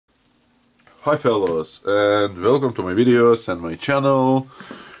Hi fellas, and welcome to my videos and my channel.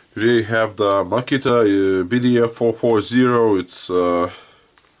 Today I have the Makita BDF440. It's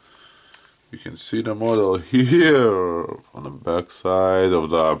you can see the model here on the back side of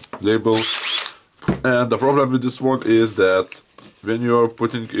the label. And the problem with this one is that when you're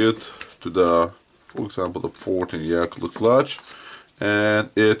putting it to the, for example, the 14-year clutch, and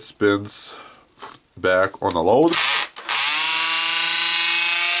it spins back on a load.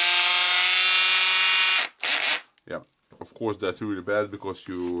 Yeah, of course that's really bad because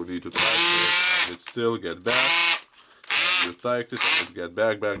you need to tighten it and it still get back, and you tighten it and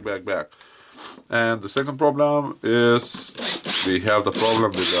it get back. And the second problem is we have the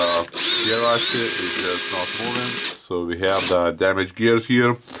problem with the gear assy, it's just not moving, so we have the damaged gears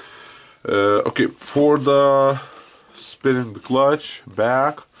here. Okay, for the spinning the clutch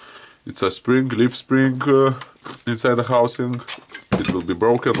back, it's a spring, leaf spring inside the housing. It will be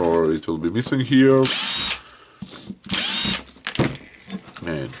broken or it will be missing here.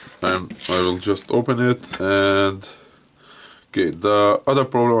 And I will just open it. And okay, the other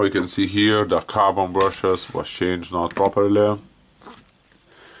problem I can see here, the carbon brushes was changed not properly.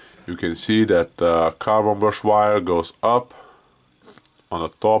 You can see that the carbon brush wire goes up on the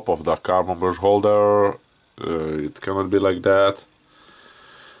top of the carbon brush holder. It cannot be like that.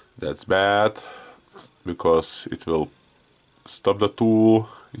 That's bad because it will stop the tool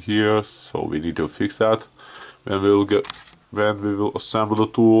here, so we need to fix that when we will assemble the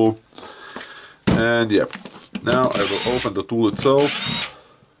tool. And yep, now I will open the tool itself.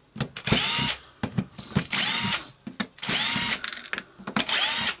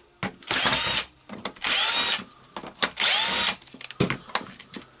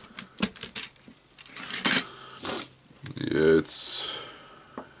 It's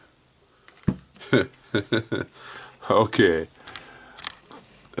okay.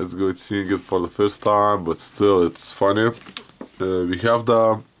 It's good seeing it for the first time, but still it's funny. We have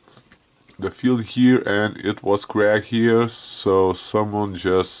the field here and it was cracked here, so someone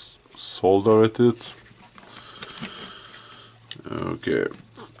just soldered it. Okay.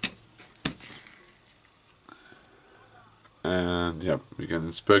 And yeah, we can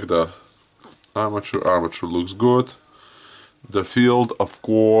inspect the armature. Armature looks good. The field, of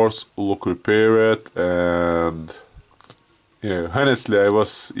course, look repaired, and yeah, honestly, I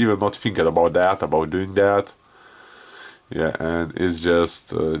was even not thinking about doing that. Yeah, and it's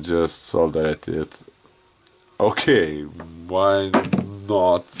just soldered it. Okay, why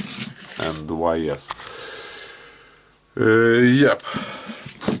not? And why yes? Yep,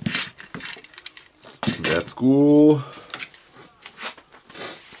 that's cool.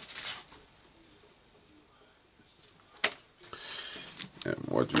 And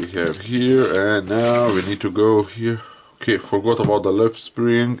what we have here, and now we need to go here. Okay, forgot about the left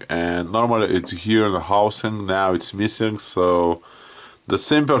spring, and normally it's here in the housing, now it's missing, so the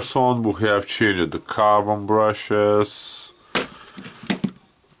same person who have changed the carbon brushes,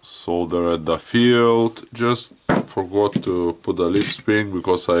 soldered the field, just forgot to put the leaf spring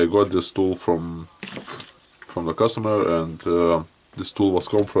because I got this tool from the customer, and this tool was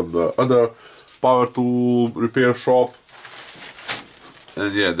come from the other power tool repair shop.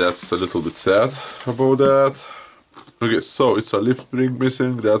 And yeah, that's a little bit sad about that. Okay, so it's a leaf spring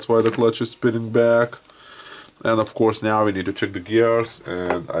missing, that's why the clutch is spinning back. And of course now we need to check the gears,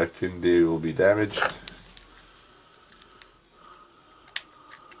 and I think they will be damaged.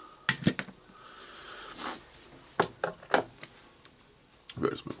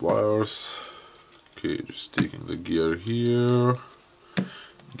 Where's my pliers? Okay, just taking the gear here.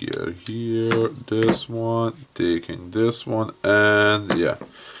 Gear here, this one, taking this one, and yeah,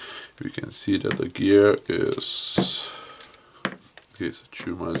 we can see that the gear is, okay, it's a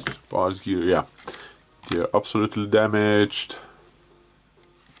 2 parts gear, yeah, they're absolutely damaged.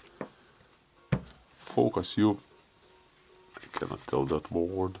 Focus you, I cannot tell that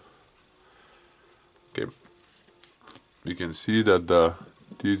word. Okay, we can see that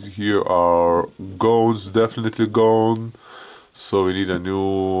these here are gone, definitely gone. So we need a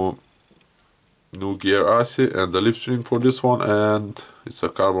new gear assy and the leaf spring for this one, and it's a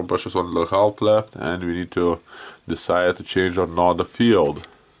carbon brushes on the half left, and we need to decide to change or not the field.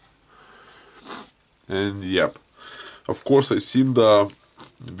 And yep, of course I seen the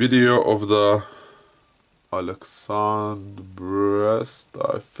video of the Alexander Brest,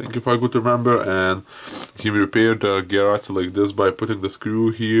 I think, if I could remember, and he repaired the gear assy like this by putting the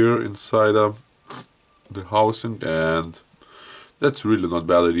screw here inside the housing, and that's really not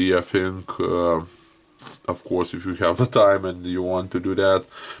bad idea, I think. Of course, if you have the time and you want to do that,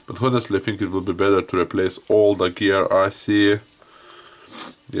 but honestly I think it will be better to replace all the gear assy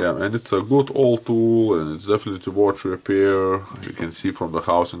Yeah, and it's a good old tool, and it's definitely worth repair. You can see from the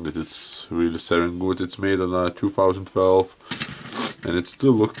housing that it's really selling good. It's made in 2012, and it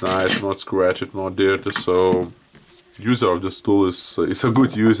still looks nice, not scratched, not dirty. So, user of this tool is a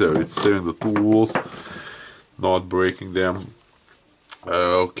good user. It's saving the tools, not breaking them.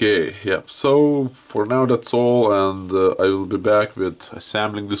 Okay, yeah, so for now that's all, and I will be back with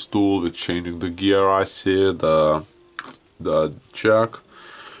assembling this tool, with changing the gear IC, the jack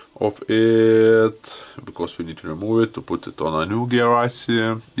of it, because we need to remove it to put it on a new gear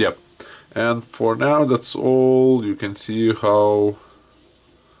IC. Yep, and for now that's all. You can see how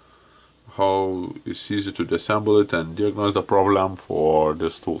it's easy to disassemble it and diagnose the problem for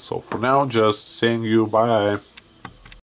this tool. So for now, just saying you bye.